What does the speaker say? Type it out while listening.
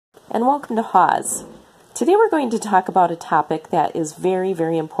and welcome to Haws. Today we're going to talk about a topic that is very,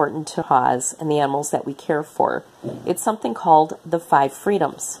 very important to Haws and the animals that we care for. It's something called the 5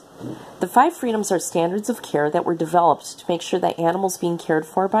 freedoms. The 5 freedoms are standards of care that were developed to make sure that animals being cared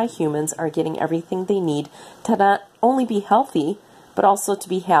for by humans are getting everything they need to not only be healthy, but also to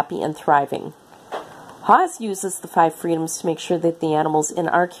be happy and thriving. Haws uses the 5 freedoms to make sure that the animals in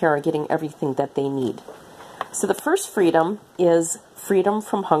our care are getting everything that they need. So the first freedom is freedom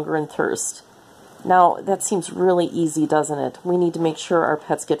from hunger and thirst. Now, that seems really easy, doesn't it? We need to make sure our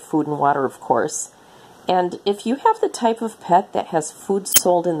pets get food and water, of course. And if you have the type of pet that has food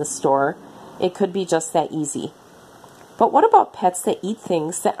sold in the store, it could be just that easy. But what about pets that eat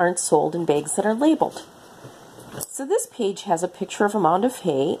things that aren't sold in bags that are labeled? So this page has a picture of a mound of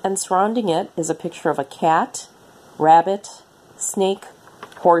hay, and surrounding it is a picture of a cat, rabbit, snake,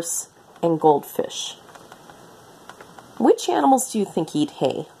 horse, and goldfish. Which animals do you think eat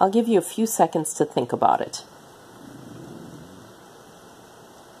hay? I'll give you a few seconds to think about it.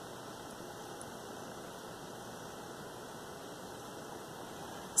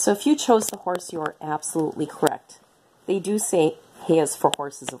 So if you chose the horse, you are absolutely correct. They do say hay is for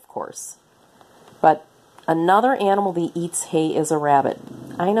horses, of course. But another animal that eats hay is a rabbit.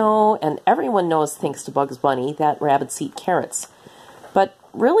 I know, and everyone knows, thanks to Bugs Bunny, that rabbits eat carrots. But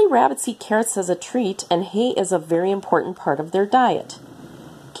really, rabbits eat carrots as a treat, and hay is a very important part of their diet.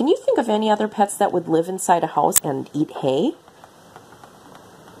 Can you think of any other pets that would live inside a house and eat hay?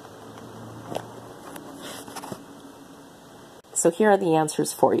 So here are the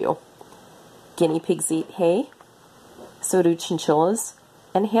answers for you. Guinea pigs eat hay, so do chinchillas,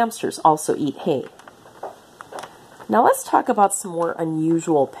 and hamsters also eat hay. Now let's talk about some more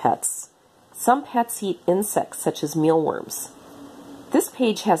unusual pets. Some pets eat insects such as mealworms. This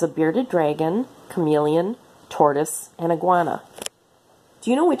page has a bearded dragon, chameleon, tortoise, and iguana. Do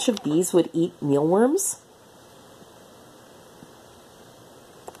you know which of these would eat mealworms?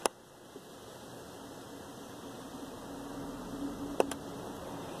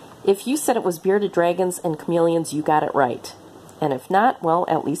 If you said it was bearded dragons and chameleons, you got it right. And if not, well,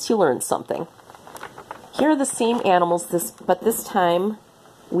 at least you learned something. Here are the same animals, but this time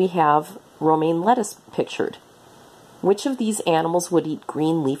we have romaine lettuce pictured. Which of these animals would eat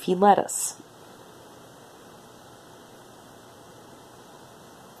green leafy lettuce?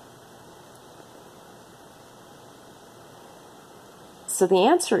 So the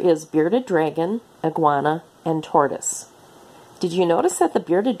answer is bearded dragon, iguana, and tortoise. Did you notice that the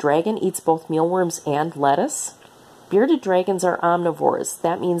bearded dragon eats both mealworms and lettuce? Bearded dragons are omnivores.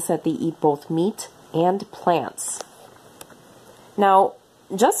 That means that they eat both meat and plants. Now,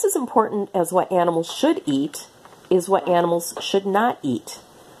 just as important as what animals should eat is what animals should not eat.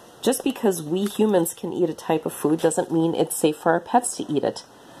 Just because we humans can eat a type of food doesn't mean it's safe for our pets to eat it.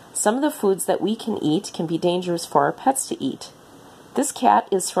 Some of the foods that we can eat can be dangerous for our pets to eat. This cat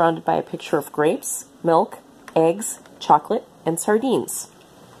is surrounded by a picture of grapes, milk, eggs, chocolate, and sardines.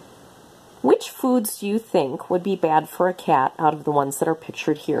 Which foods do you think would be bad for a cat out of the ones that are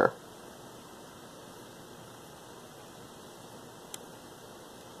pictured here?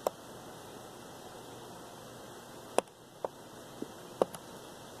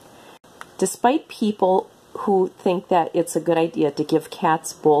 Despite people who think that it's a good idea to give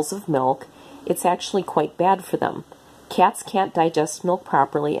cats bowls of milk, it's actually quite bad for them. Cats can't digest milk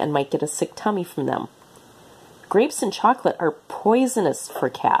properly and might get a sick tummy from them. Grapes and chocolate are poisonous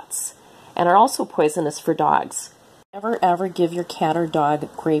for cats and are also poisonous for dogs. Never ever give your cat or dog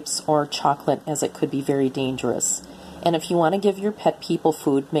grapes or chocolate, as it could be very dangerous. And if you want to give your pet people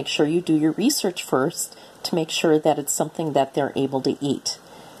food, make sure you do your research first to make sure that it's something that they're able to eat.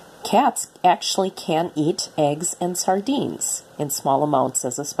 Cats actually can eat eggs and sardines in small amounts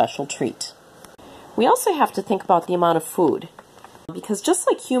as a special treat. We also have to think about the amount of food, because just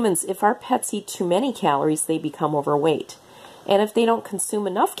like humans, if our pets eat too many calories, they become overweight. And if they don't consume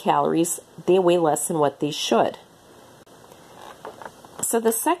enough calories, they weigh less than what they should. So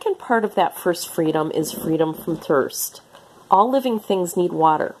the second part of that first freedom is freedom from thirst. All living things need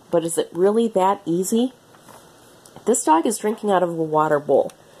water, but is it really that easy? This dog is drinking out of a water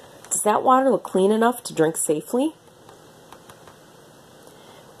bowl. Does that water look clean enough to drink safely?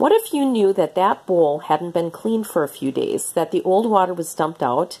 What if you knew that that bowl hadn't been cleaned for a few days, that the old water was dumped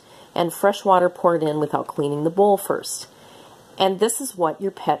out and fresh water poured in without cleaning the bowl first? And this is what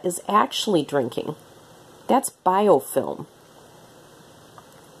your pet is actually drinking. That's biofilm.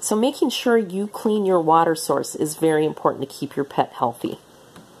 So making sure you clean your water source is very important to keep your pet healthy.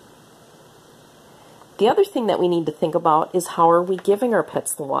 The other thing that we need to think about is how are we giving our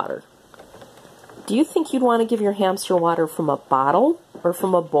pets the water? Do you think you'd want to give your hamster water from a bottle or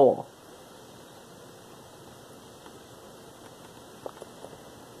from a bowl?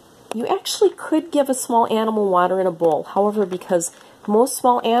 You actually could give a small animal water in a bowl. However, because most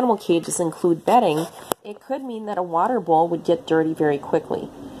small animal cages include bedding, it could mean that a water bowl would get dirty very quickly.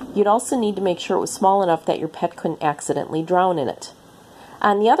 You'd also need to make sure it was small enough that your pet couldn't accidentally drown in it.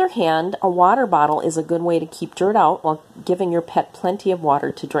 On the other hand, a water bottle is a good way to keep dirt out while giving your pet plenty of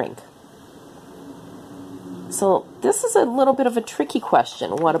water to drink. So this is a little bit of a tricky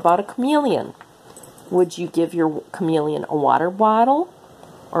question. What about a chameleon? Would you give your chameleon a water bottle?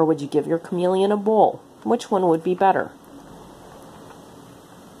 Or would you give your chameleon a bowl? Which one would be better?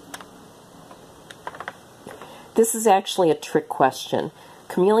 This is actually a trick question.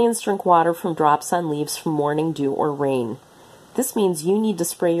 Chameleons drink water from drops on leaves from morning dew or rain. This means you need to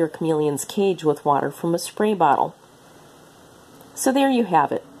spray your chameleon's cage with water from a spray bottle. So there you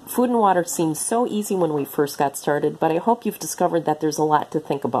have it. Food and water seemed so easy when we first got started, but I hope you've discovered that there's a lot to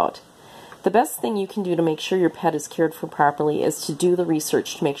think about. The best thing you can do to make sure your pet is cared for properly is to do the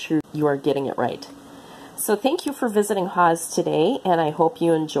research to make sure you are getting it right. So thank you for visiting Haws today, and I hope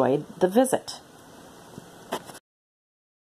you enjoyed the visit.